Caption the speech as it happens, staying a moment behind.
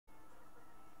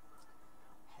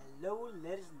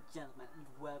ladies and gentlemen, and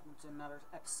welcome to another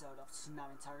episode of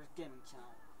Tsunami Gaming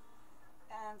Channel.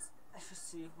 And as you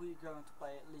see, we're going to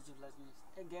play League of Legends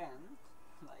again.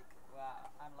 Like,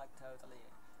 wow, I'm like totally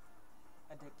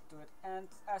addicted to it.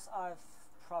 And as I've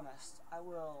promised, I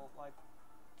will like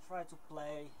try to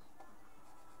play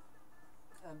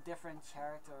different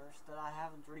characters that I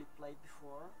haven't really played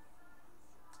before.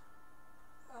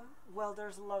 Well,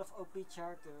 there's a lot of OP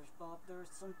characters, but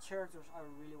there's some characters I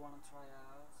really want to try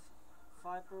out.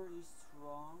 Viper is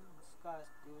strong, this guy's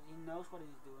good, he knows what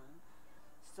he's doing.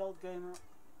 Stealth Gamer,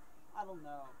 I don't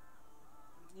know.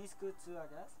 He's good too, I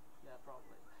guess. Yeah,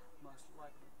 probably, most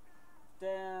likely.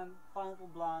 Then Pineapple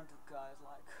Blonde, the guy's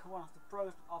like one of the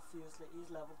pros, obviously,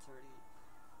 he's level 30.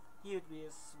 He would be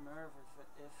a smurf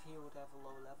if he would have a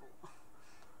low level.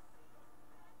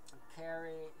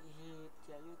 Carry,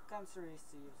 yeah, you can't really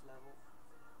see his level.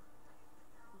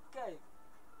 Okay.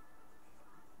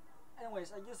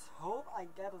 Anyways, I just hope I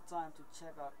get the time to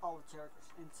check out all the characters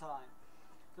in time.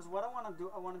 Because what I want to do,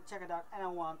 I want to check it out and I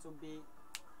want to be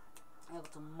able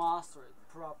to master it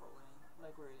properly.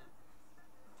 Like really.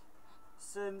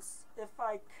 Since if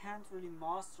I can't really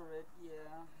master it,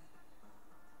 yeah,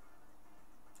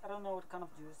 I don't know what kind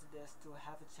of use it is to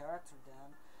have a character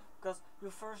then. Because you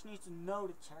first need to know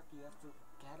the character, you have to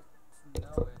get it to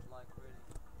know it, like really.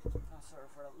 I'm sorry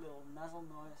for that little nasal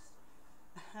noise.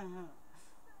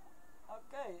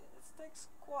 Okay, it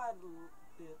takes quite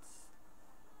a bit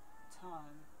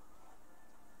time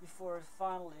before it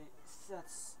finally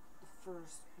sets the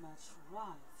first match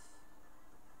right.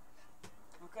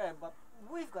 Okay, but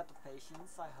we've got the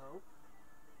patience, I hope.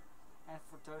 And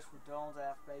for those who don't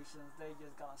have patience, they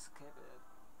just gonna skip it.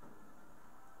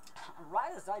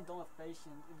 Right as I don't have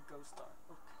patience, it goes start.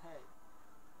 Okay.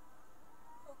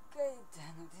 Okay,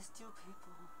 dang it, these two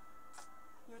people.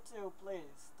 You two,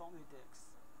 please, don't be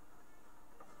dicks.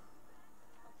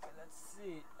 Okay, let's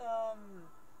see.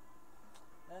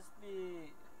 Let's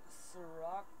be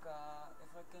Soraka,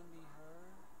 if I can be her.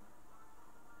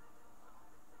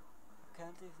 I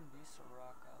can't even be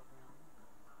Soraka over here.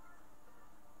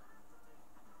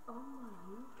 Oh,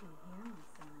 you can hear me,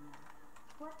 Tsunami.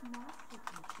 What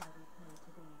masterpiece shall we play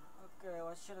today? Okay,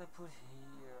 what should I put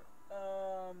here?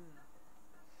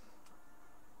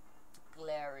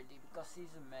 Clarity, because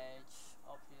he's a mage,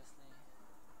 obviously.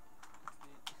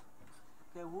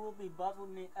 Okay, who will be bot with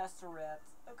me? Asteroid.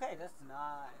 Okay, that's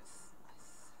nice.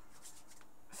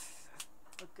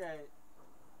 Okay.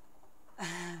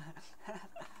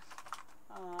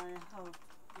 I hope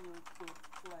you could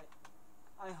play.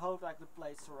 I hope I could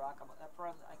play Soraka, but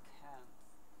apparently I can't.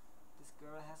 This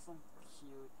girl has some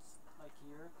cute, like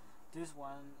here. This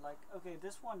one, like, okay,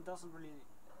 this one doesn't really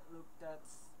look that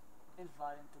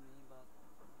inviting to me, but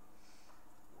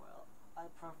well,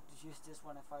 I'd probably use this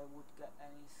one if I would get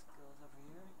any skills over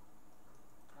here.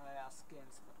 Yeah,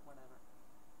 skins, but whatever.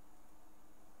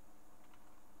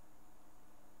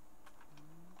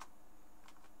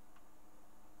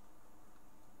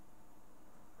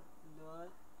 Lol.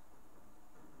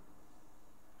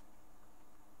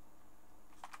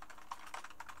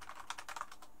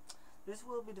 This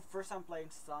will be the first time playing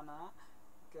Sana.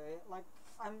 Okay, like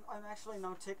I'm actually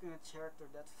now taking a character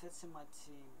that fits in my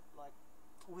team. Like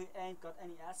we ain't got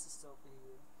any assets over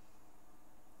here,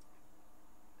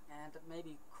 and that may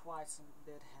be quite some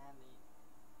bit handy.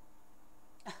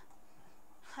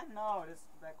 I know this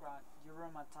background. You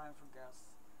ruin my time for guests.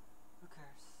 Who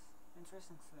cares?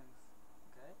 Interesting things.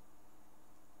 Okay.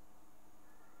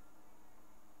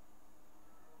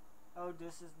 Oh,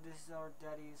 this is our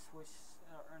daddies, which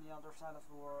are on the other side of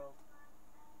the world.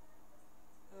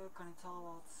 Can you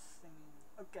tell what's thinking?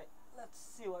 Okay, let's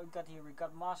see what we got here. We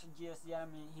got Master G as the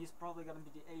enemy. He's probably gonna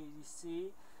be the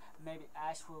ADC. Maybe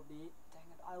Ash will be.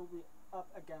 Dang it, I will be up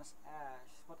against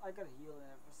Ash, but I got heal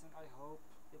and everything. I hope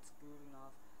it's good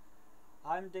enough.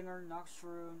 Heimdinger,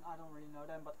 Nocturne, I don't really know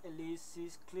them, but Elise,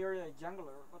 he's clearly a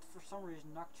jungler, but for some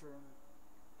reason Nocturne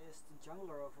is the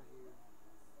jungler over here.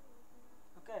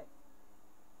 Okay.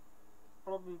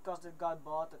 Probably because the guy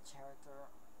bought the character,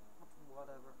 but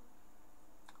whatever.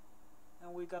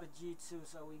 And we got a G2,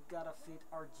 so we gotta fit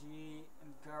our G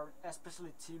and guard,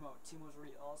 especially Teemo. Teemo's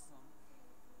really awesome.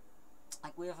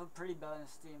 Like we have a pretty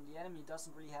balanced team. The enemy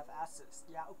doesn't really have assist.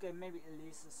 Yeah, okay, maybe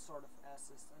Elise is sort of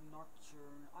assist. And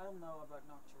Nocturne, I don't know about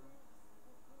Nocturne.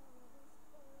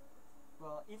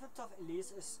 Well, even though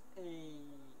Elise is a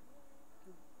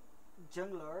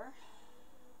jungler.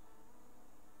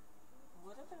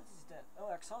 Whatever it is that.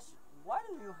 Oh, exhaustion. Why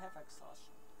do you have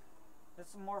exhaustion?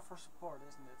 That's more for support,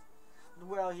 isn't it?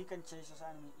 Well, he can chase his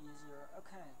enemy easier.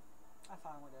 Okay, I'm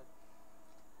fine with it.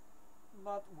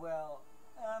 But well,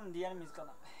 The enemy's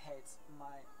gonna hate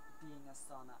my being a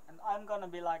Sana, and I'm gonna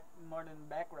be like more in the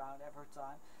background every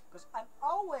time, because I'm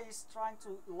always trying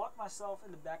to lock myself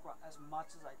in the background as much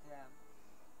as I can,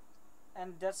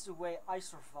 and that's the way I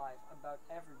survive about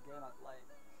every game I play.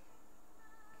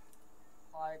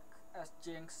 Like as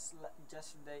Jinx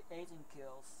yesterday, 18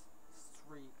 kills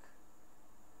streak.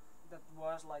 That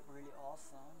was like really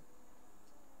awesome.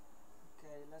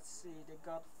 Okay, let's see. They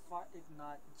got Fire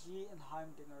Ignite. G and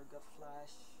Heimdinger got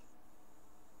Flash.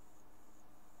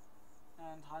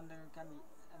 And Heimdinger can be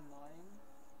annoying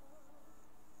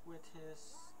with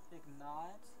his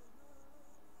Ignite.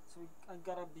 So I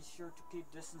gotta be sure to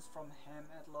keep distance from him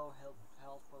at low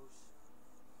health posts.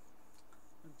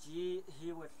 G,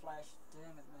 he with Flash.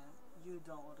 Damn it, man. You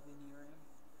don't want to be near him.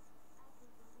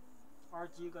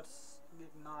 RG got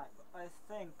Ignite. But I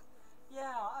think,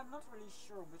 yeah, I'm not really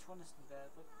sure which one is the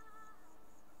best, but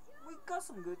we got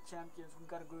some good champions. We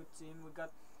got a good team. We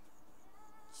got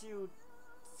 2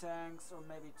 tanks, or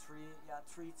maybe 3. Yeah,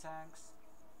 3 tanks.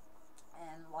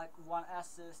 And like 1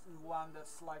 assist and 1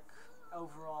 that's like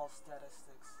overall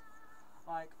statistics.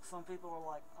 Like some people are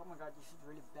like, oh my god, you should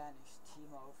really banish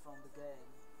Timo from the game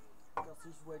because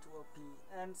he's way too OP.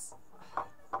 And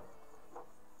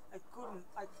I couldn't.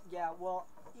 Yeah, well,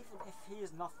 even if he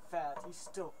is not fat, he's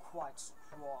still quite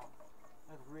strong.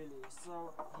 Like really.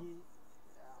 So he,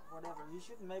 yeah, whatever. He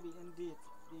should maybe indeed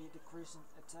be decreasing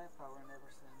attack power and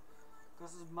everything,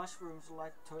 because his mushrooms are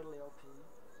like totally OP.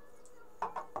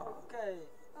 Okay,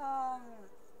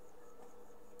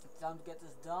 time to get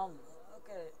this done.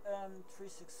 Okay,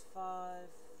 365.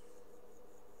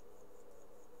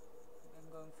 I'm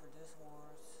going for this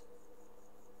wars.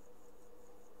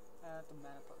 And the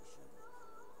mana potion.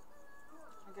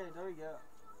 Okay, there we go.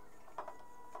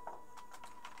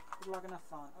 Good luck and have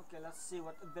fun. Okay, let's see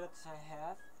what abilities I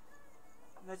have.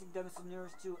 Magic damage to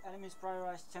nearest 2 enemies,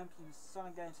 prioritized champions,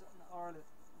 Sonic games are the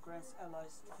grants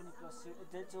allies 20 plus 0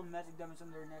 additional magic damage on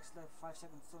their next level 5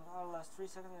 seconds. So our last 3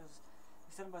 seconds is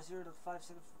extended by 0.5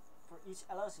 seconds for each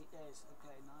LSE ace.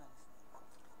 Okay, nice.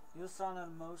 Heal Sana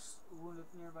the most wounded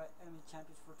nearby enemy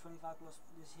champions for 25 plus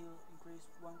this heal increase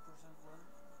 1% one.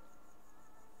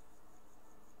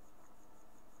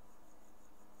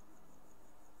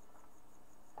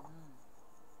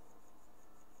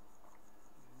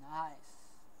 Nice.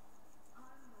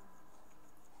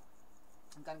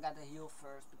 I'm gonna get the heal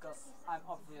first because I'm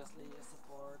obviously a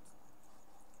support.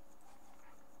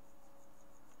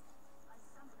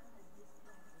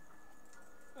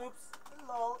 Oops,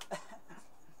 lol.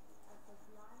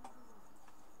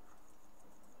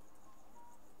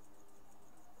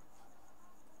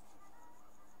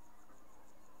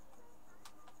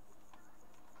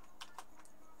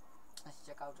 Let's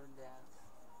check out her dance.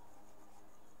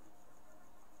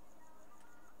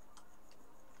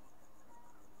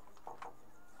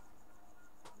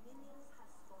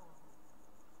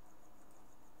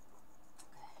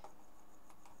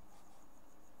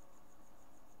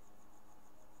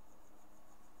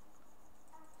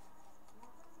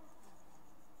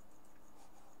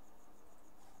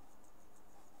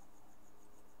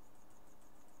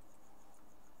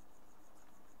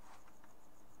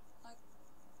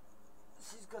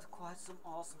 She's got quite some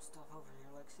awesome stuff over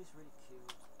here, like she's really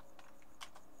cute.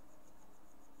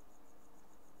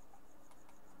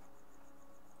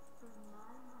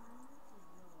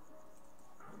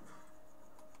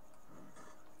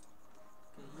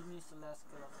 Okay, he needs the last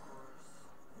kill, of course.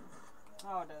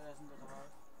 Oh, that isn't that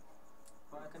hard.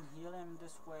 But I can heal him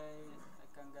this way, I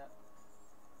can get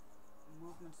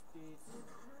movement speed.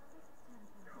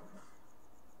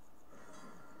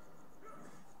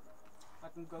 I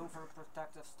can go for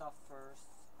protective stuff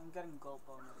first. I'm getting gold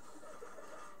bonus.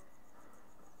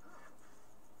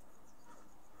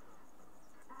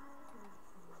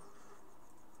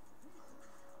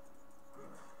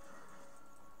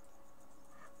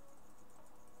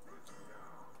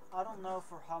 I don't know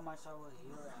for how much I will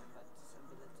heal him, but this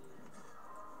ability.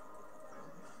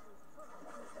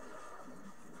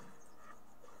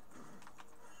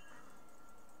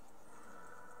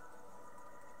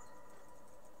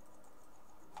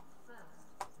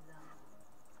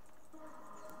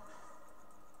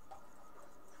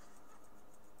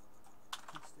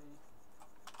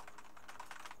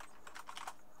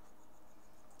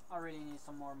 I really need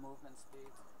some more movement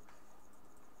speed.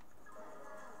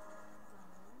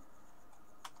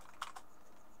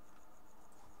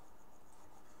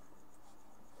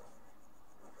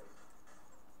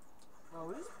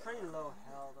 Well, he's pretty low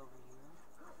health over here.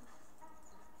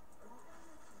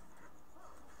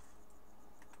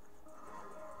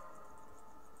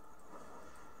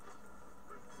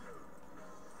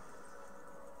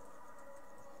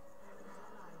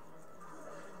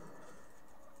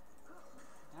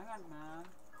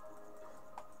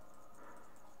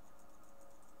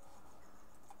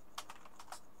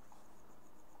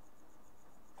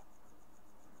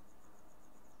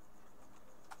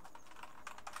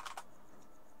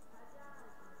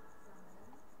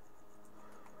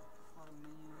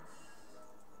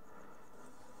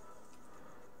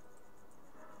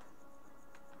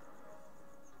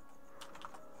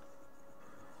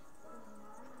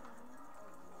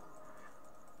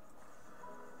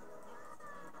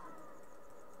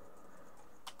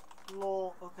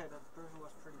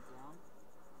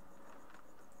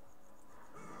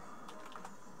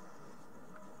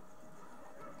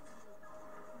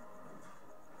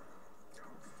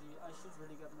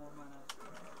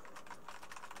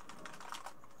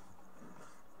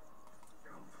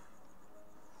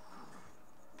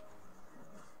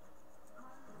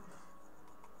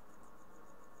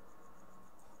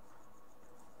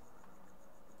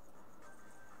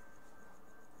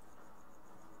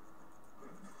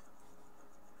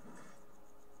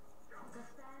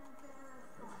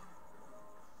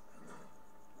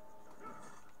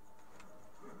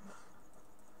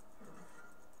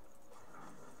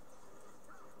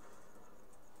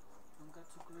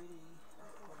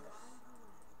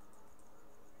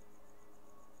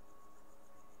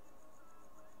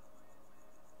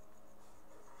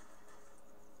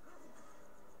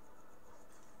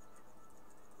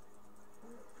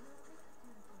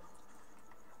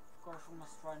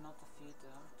 Let's try not to feed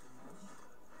them too much.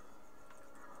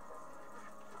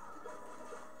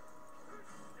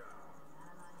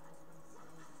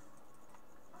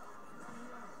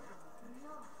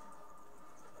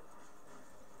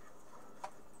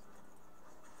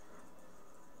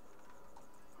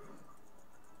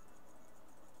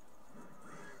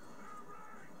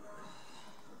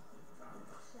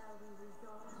 Shall we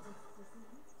resolve this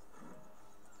disease?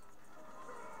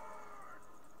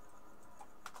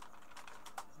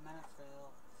 Mana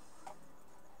fail.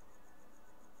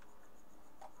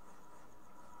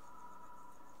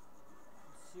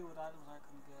 Let's see what items I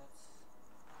can get.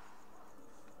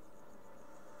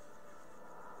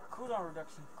 Cooldown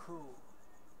reduction, cool.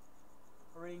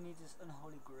 I really need this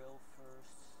unholy grail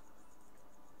first.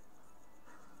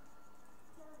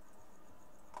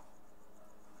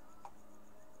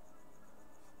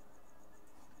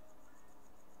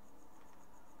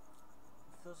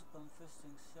 Fills upon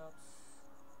fisting shots.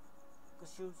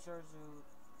 Consume charge you.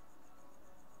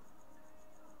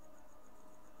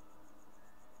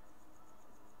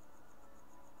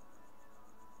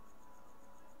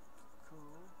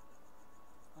 Cool.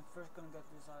 I'm first gonna get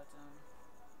this item.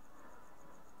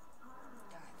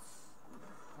 Damn it.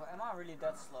 Well, am I really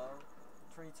that slow?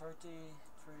 330,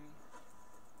 3.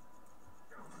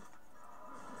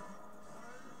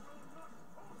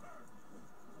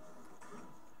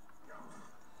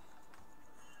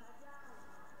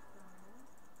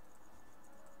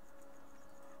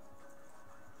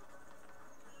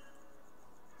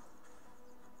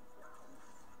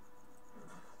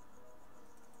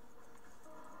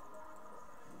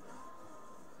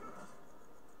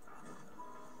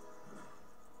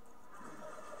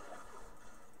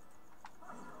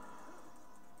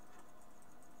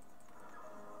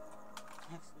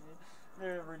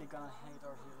 They're really gonna hate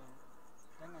our healing.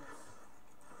 Dang it.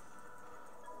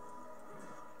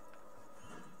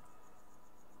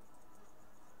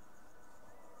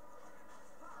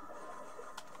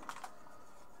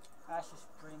 Ash is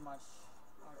pretty much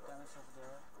our damage over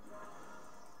there.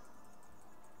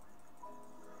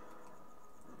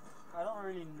 I don't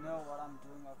really know what I'm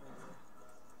doing over here.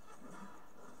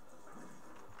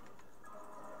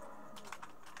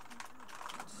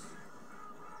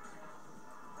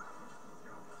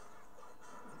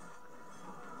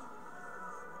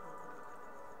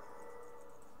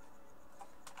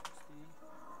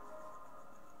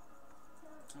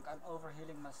 Like I'm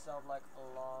overhealing myself like a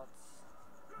lot.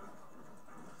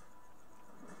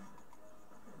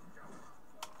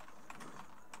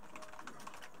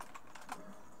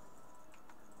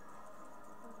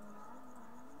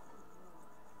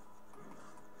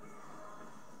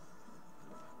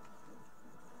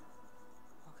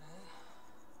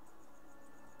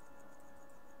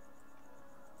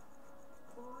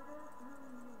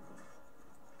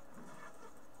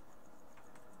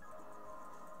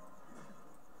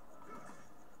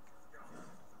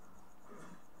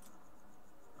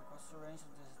 The range of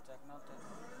this attack not that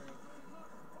big.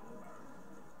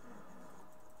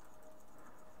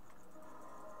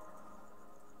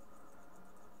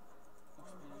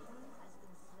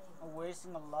 I'm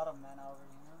wasting a lot of mana over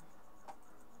here.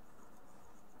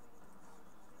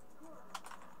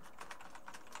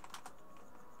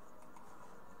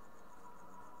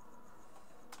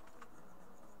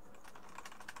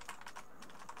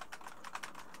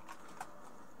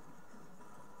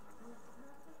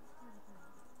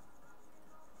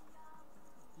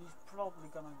 He's probably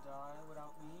gonna die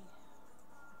without me.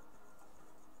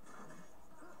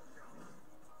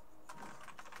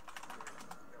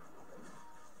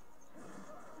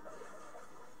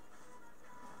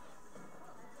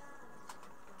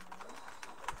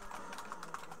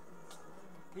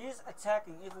 He is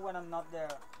attacking even when I'm not there.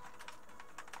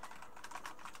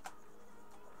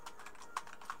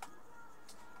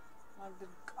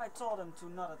 I told him to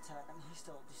not attack and he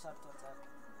still decided to attack.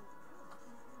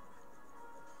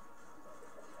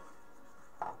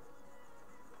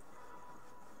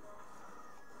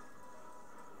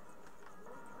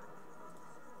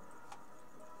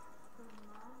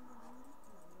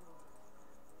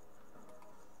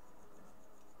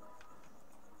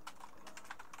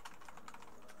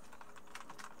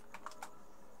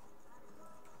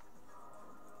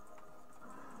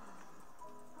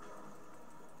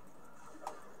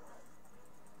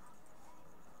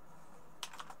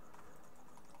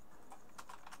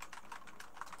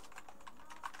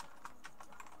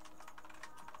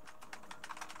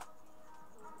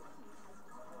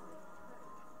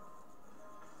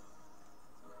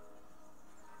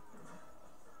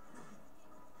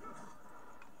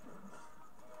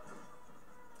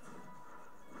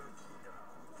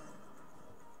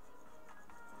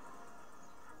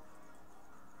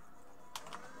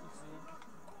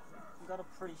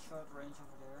 pretty short range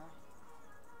over there.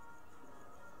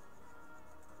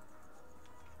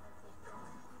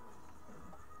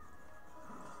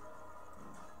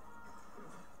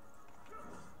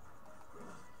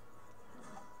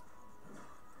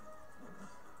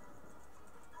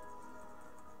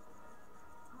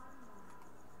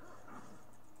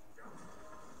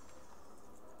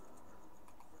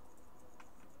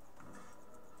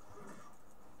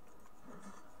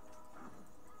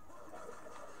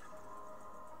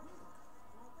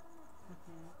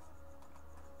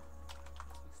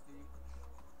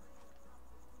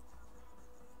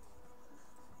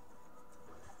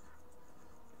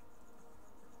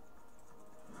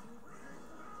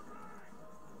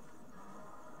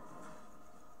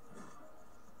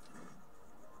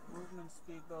 Movement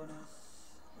speed bonus.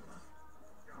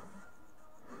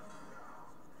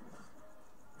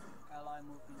 Ally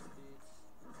movement speed.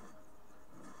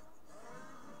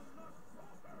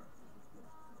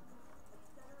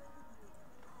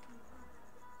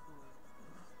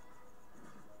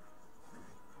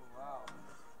 Oh, wow.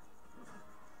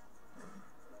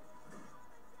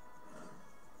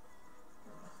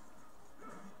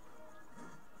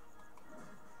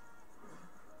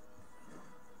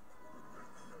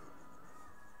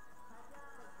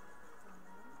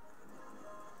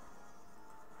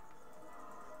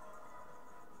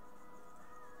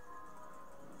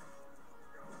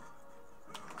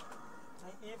 I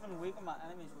even weaken my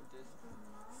enemies with this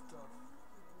stuff.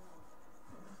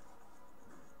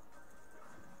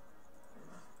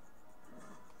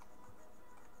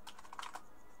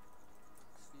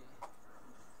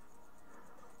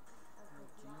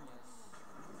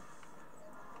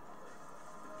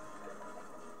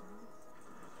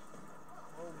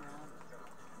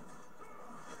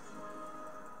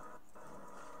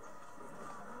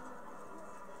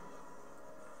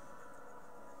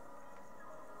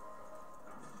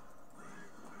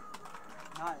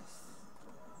 Nice.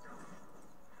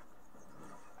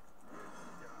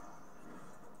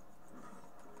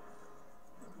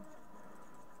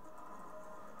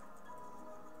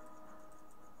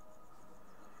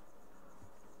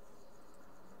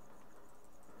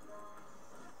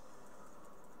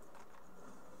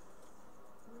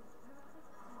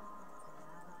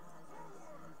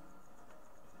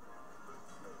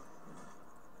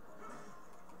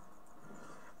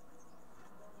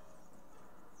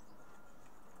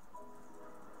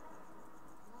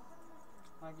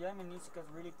 My game needs to get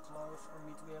really close for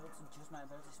me to be able to use my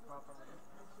abilities properly.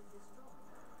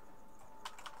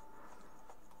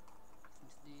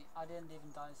 I didn't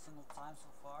even die a single time so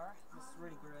far. This is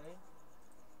really great.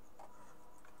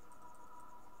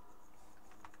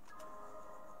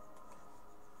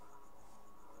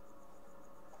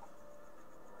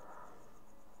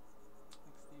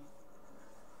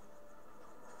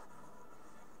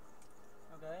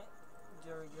 Okay,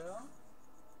 there we go.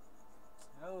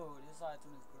 Oh, this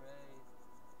item is great.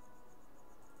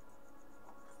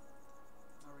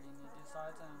 I really need this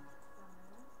item.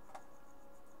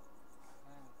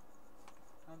 Okay.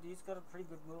 And he's got a pretty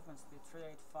good movement speed,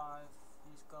 385.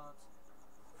 He's got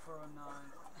 409.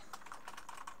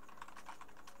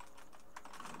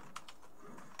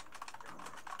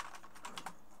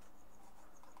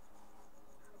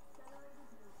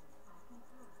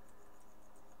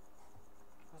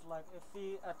 Because like if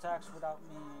he attacks without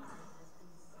me,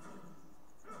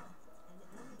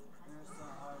 there's a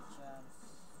high chance.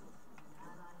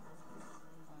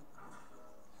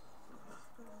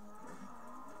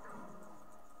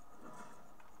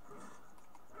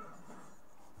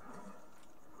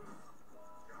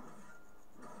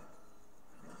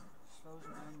 Slows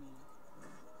an enemy.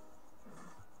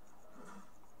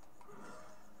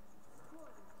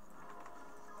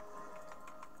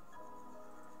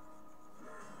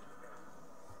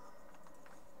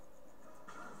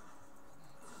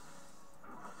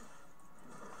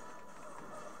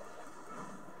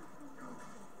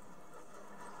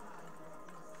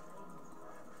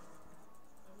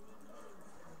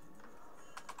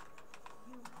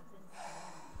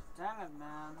 Dang it,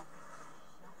 man.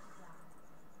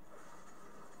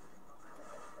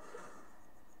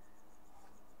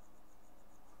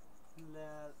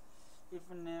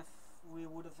 Even if we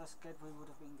would have escaped, we would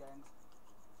have been ganked.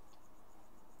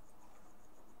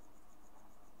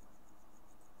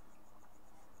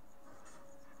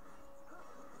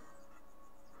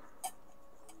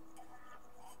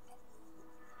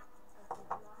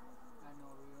 I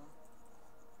know, real.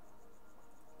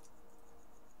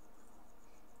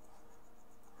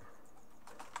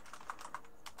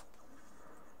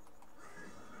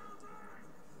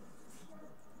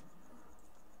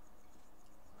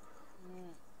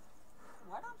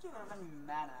 Why don't you have 1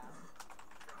 mana.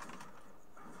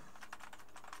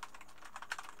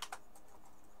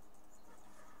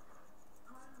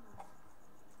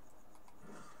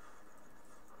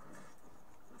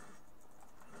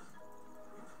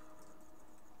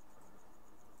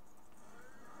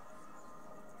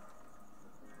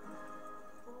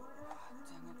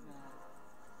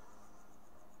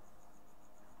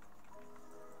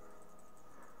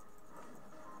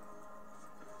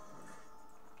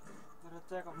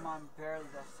 Attack of mine barely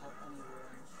does have any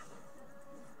range.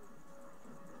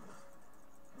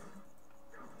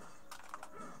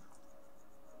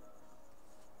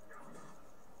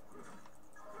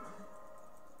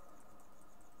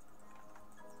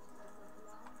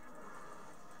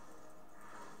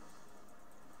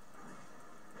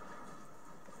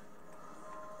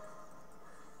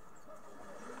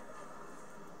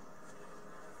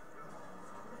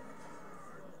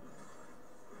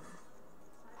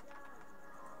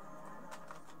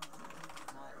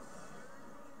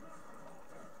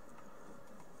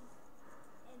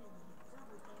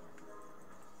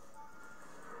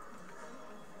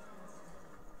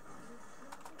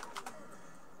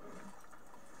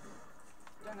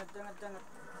 Dang it.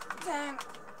 Dang!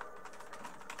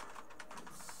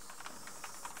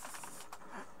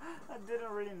 I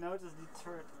didn't really notice the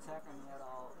turret attacking me at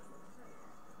all.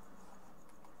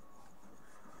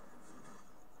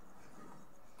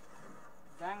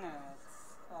 Dang it!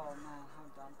 Oh man, how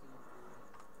dumb can you be?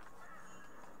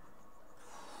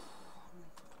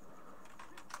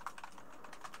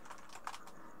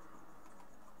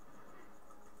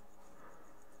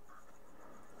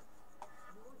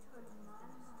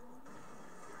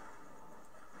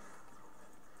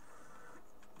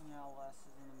 Yeah, Les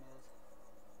is in the mid.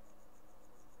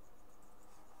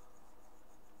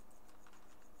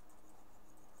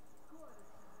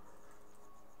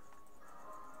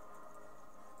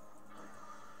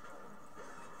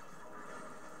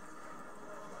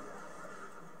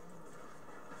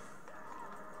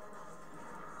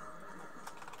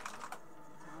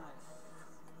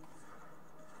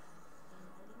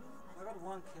 I got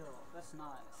 1 kill, that's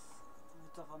nice.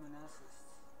 With tough on an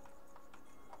assist.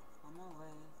 On my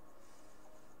way.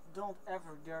 Don't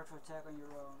ever dare to attack on your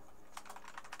own.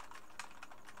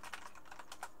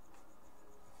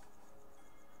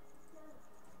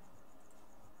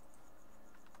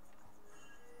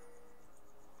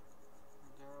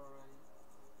 I'm there already.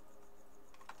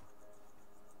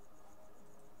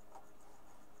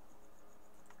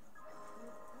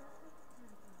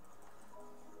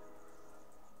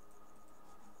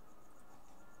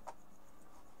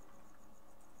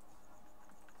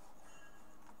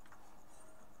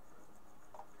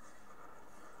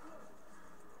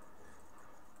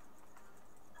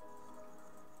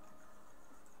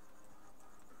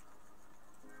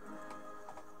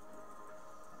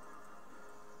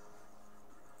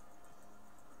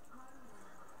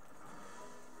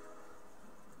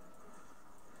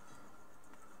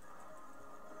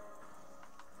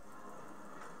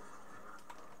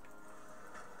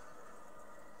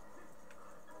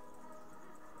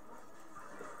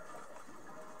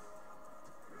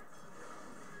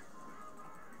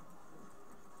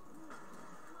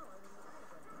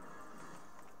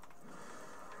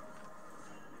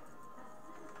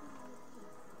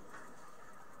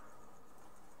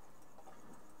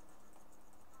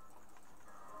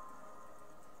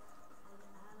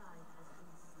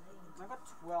 I got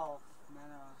 12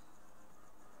 mana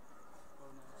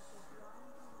bonus.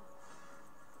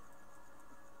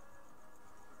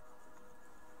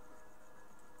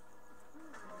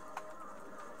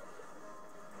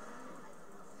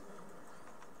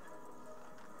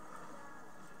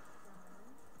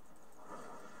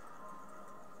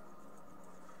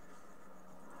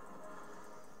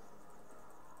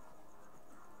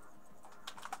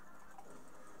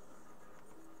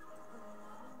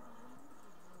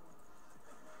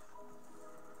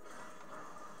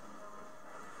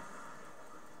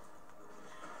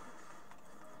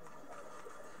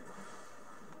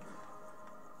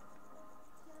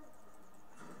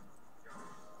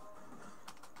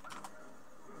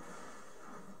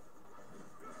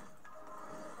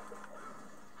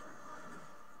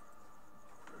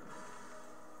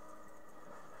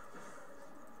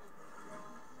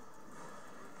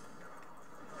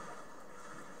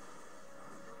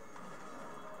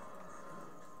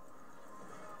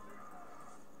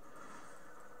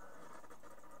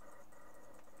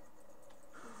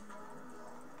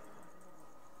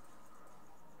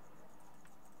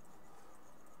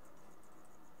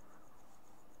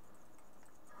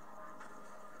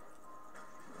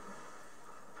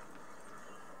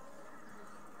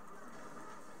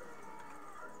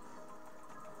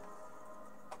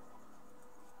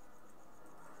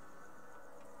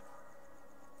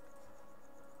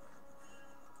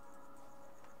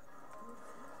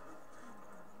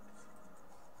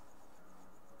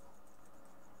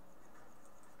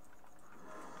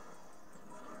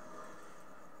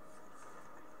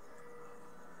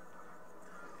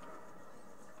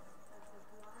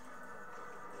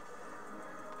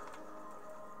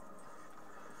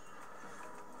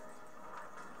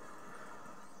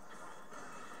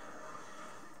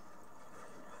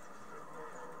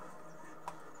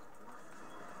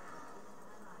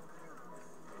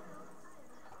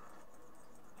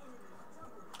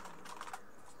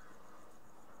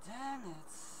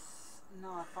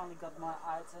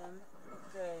 item.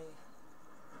 Okay.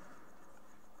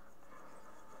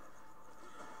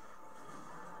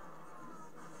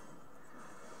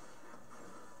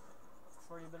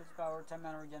 For the ability power, 10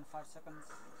 mana regen, 5 seconds.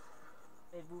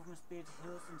 8 movement speed,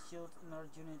 heals and shield another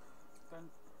unit.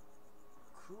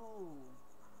 Cool.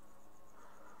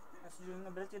 After doing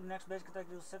ability, the next basic attack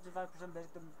deals 75%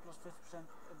 basic damage plus 50%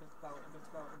 ability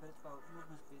power,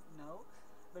 movement speed. No.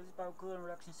 Ability power, cooldown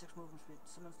reduction, 6 movement speed.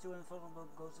 Summons 2 invulnerable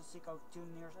ghosts to seek out 2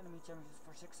 nearest enemy champions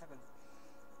for 6 seconds.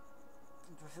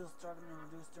 It reveals target and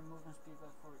reduces their movement speed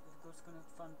by 4. If ghosts cannot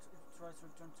find, it tries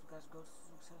to return to the guy's ghost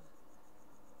success.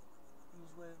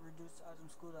 Use way reduce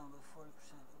items cooldown by 40%.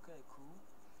 Okay, cool.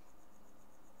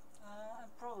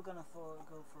 I'm probably gonna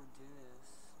go for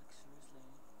this. Like seriously.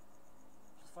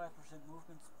 Plus 5%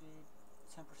 movement speed,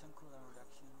 10% cooldown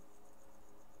reduction.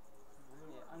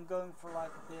 Really, I'm going for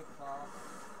like a big buff.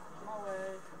 On my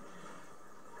way.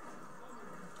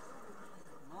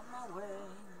 I'm on my way.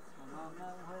 I'm on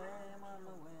my way. I'm on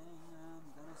my way. I'm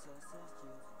gonna assist you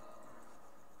today.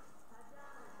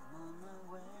 I'm on my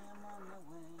way. I'm on my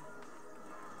way.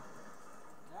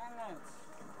 Dang it!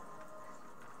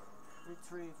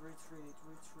 Retreat, retreat,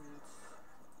 retreat.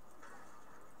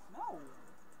 No!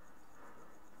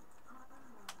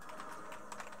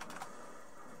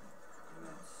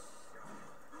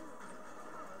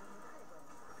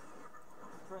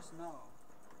 Press no.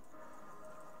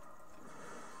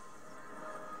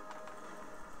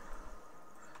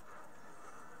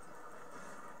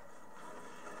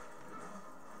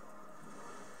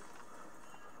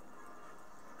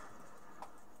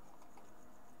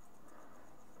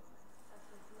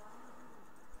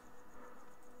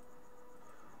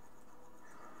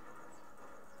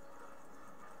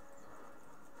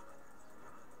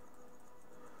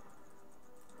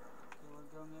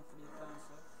 Going in for the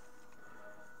offensive.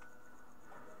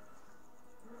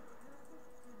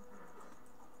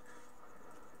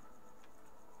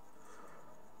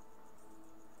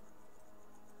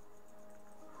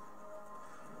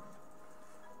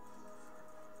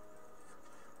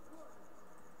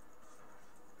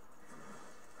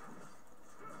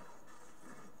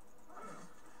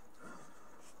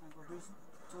 And reduce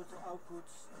total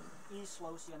outputs. E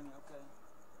slows the enemy, okay.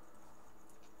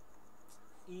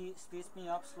 E speeds me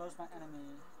up, slows my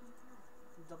enemy.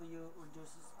 W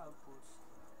reduces output.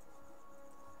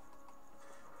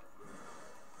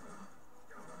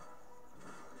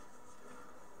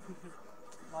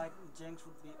 Like Jinx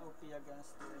would be OP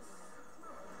against this.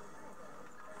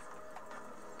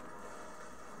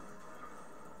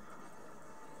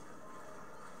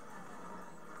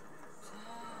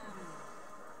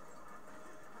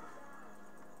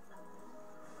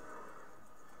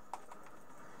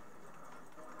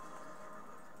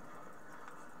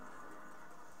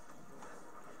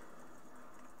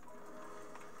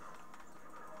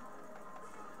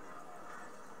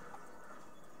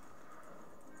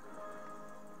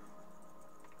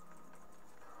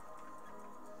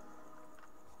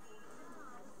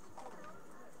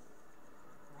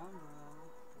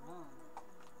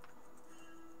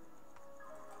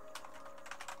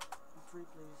 Please.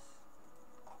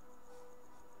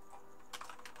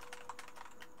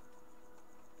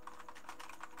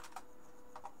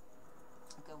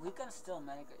 Okay, we can still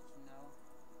make it, you know.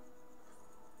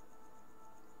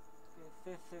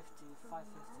 Okay, 550, 550,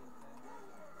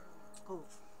 okay. Cool.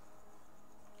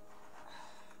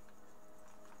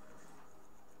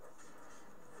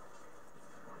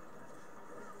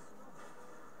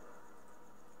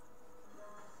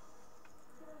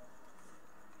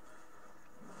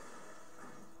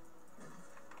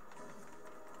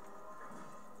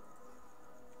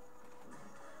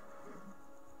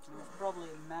 Probably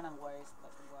mana waste,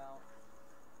 but well,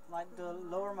 like the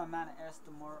lower my mana is,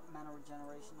 the more mana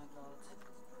regeneration I got.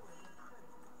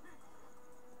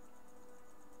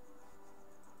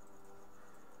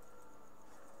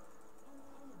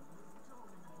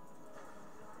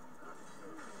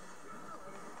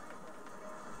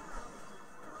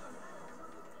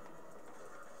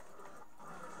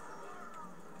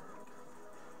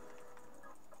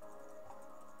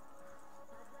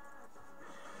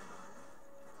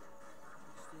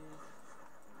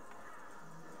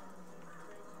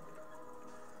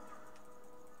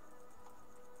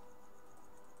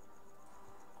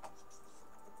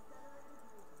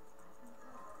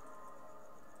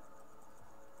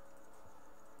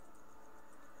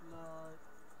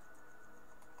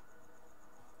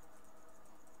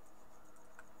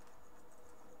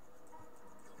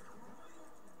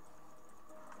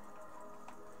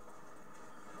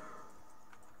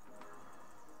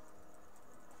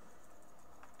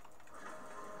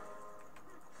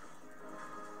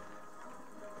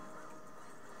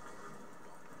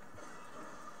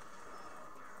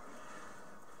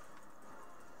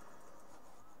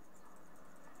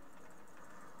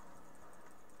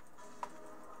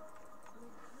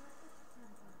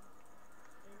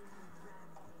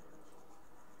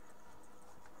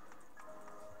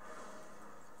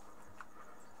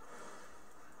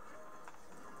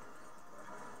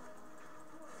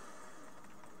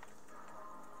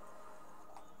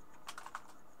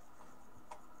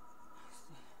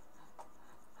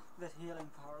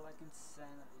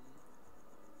 insanity.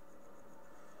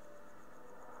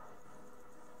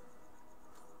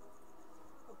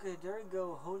 Okay, there you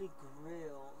go, Holy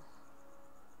Grail.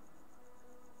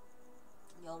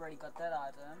 You already got that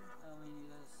item, and we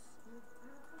just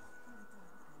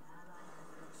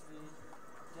actually,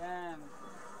 damn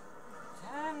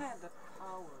it, the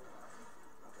power.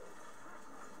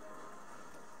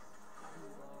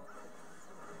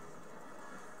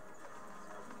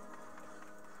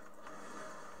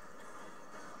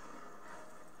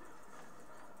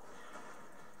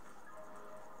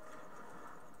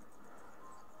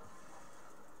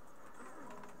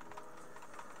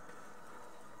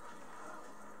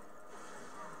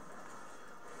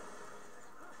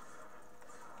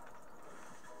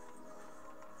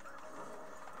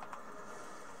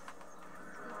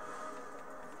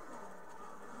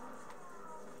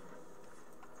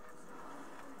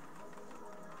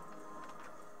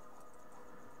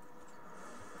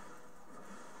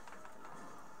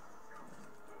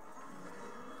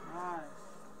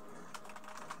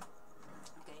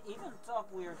 Even top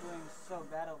we are doing so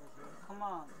bad over here. Come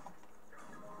on.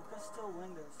 We can still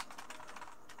win this.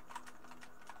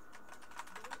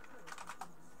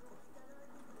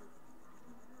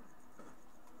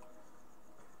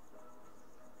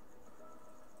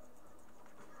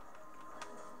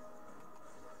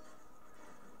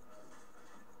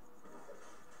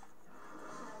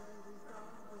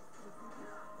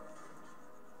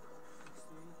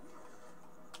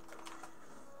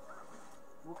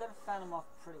 We can fan them off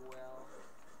pretty well.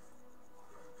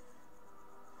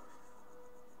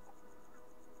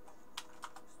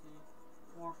 See,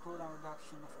 more cooldown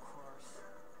reduction, of course.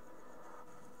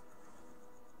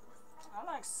 I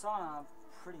like Sauna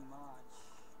pretty much.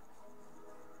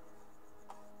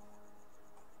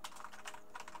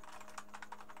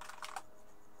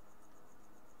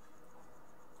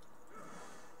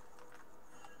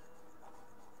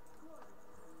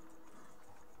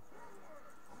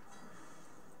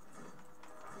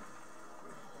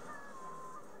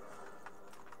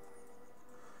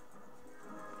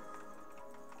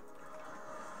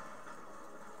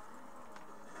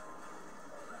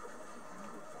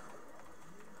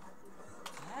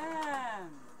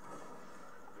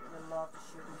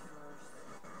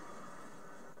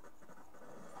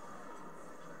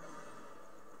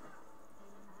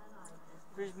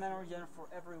 Increase mana regen for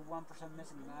every 1%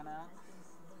 missing mana.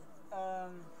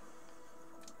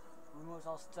 Removes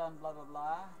all stun, blah blah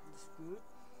blah. Dispute.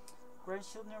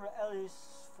 Grants shield near allies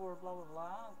for blah blah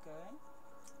blah. Okay.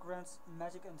 Grants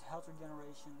magic and health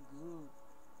regeneration. Good.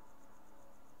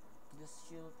 This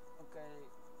shield. Okay.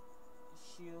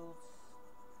 Shields.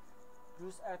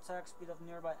 Boost attack speed of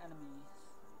nearby enemies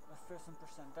by 15%.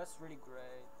 That's really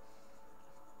great.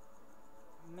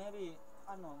 Maybe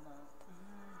I don't know.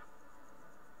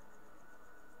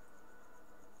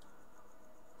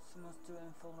 Summons two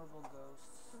invulnerable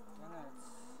ghosts. Dang it.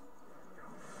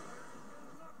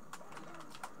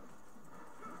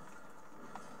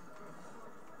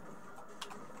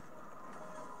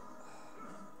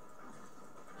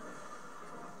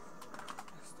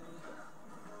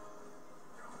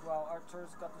 Wow, our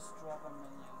turret's got to drop on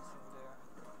minions up there.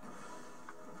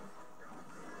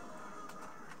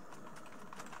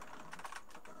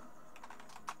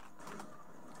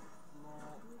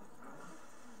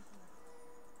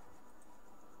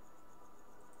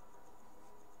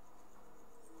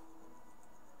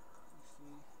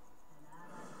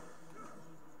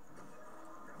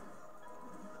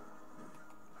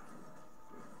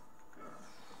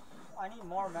 I need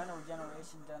more mana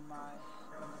regeneration than my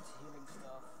healing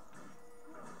stuff.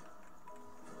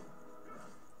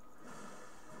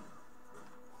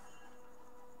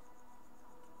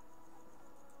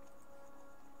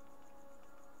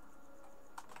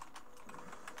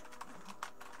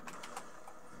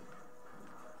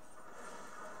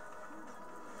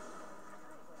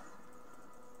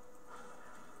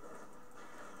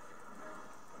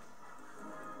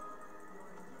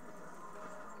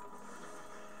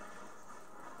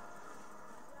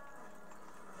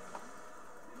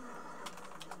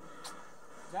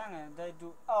 Dang it, they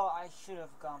do. Oh, I should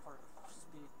have gone for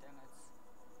speed, dang it.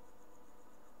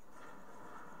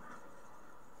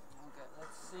 Okay,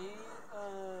 let's see.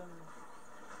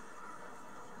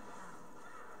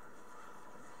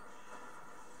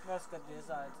 Let's get this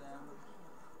item.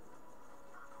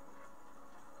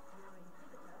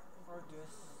 Or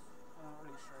this. I'm not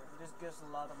really sure. This gives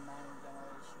a lot of mana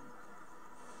regeneration.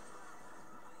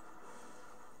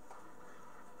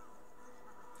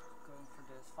 Going for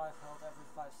this. 5 health every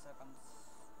 5 seconds.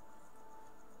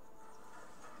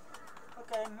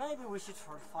 Okay, maybe we should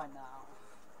fortify now.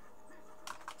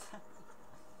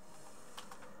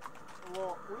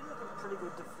 Well, we did a pretty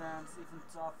good defense, even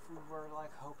though we were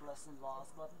like hopelessly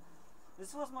lost, but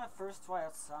this was my first try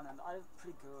at Sun and I did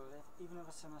pretty good, even if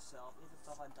I say myself, even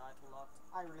though I died a lot.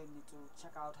 I really need to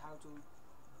check out how to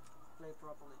play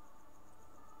properly.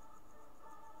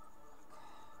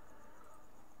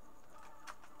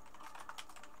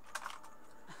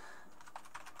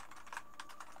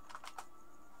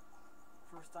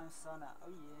 First time Sana,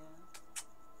 oh yeah.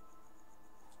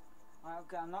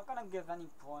 Okay, I'm not gonna give any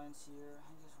points here,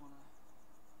 I just wanna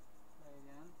play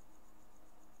again.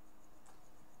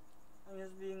 I'm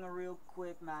just being a real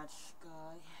quick match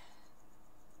guy.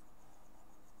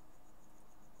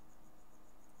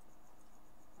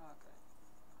 Okay.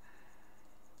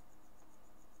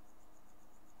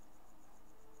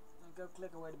 I'll go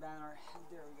click away the banner, and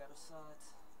there we got a side.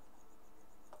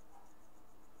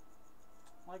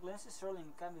 Like Lindsay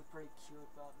Sterling can be pretty cute,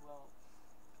 but well,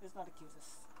 it's not the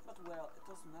cutest. But well, it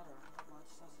doesn't matter that much,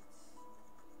 does it?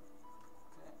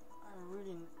 Okay, I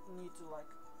really need to like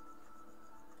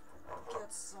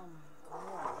get some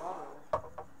more water.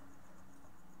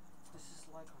 This is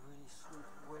like really sweet,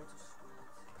 way too sweet.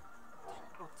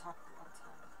 Attack,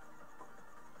 attack.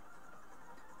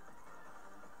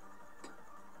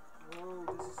 Whoa,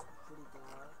 this is pretty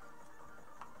dark.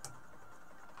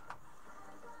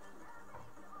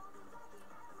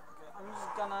 Okay, I'm just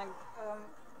gonna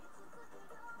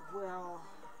well,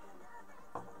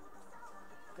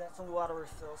 get some water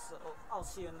refill, so I'll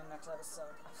see you in the next episode.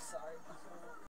 I'm sorry.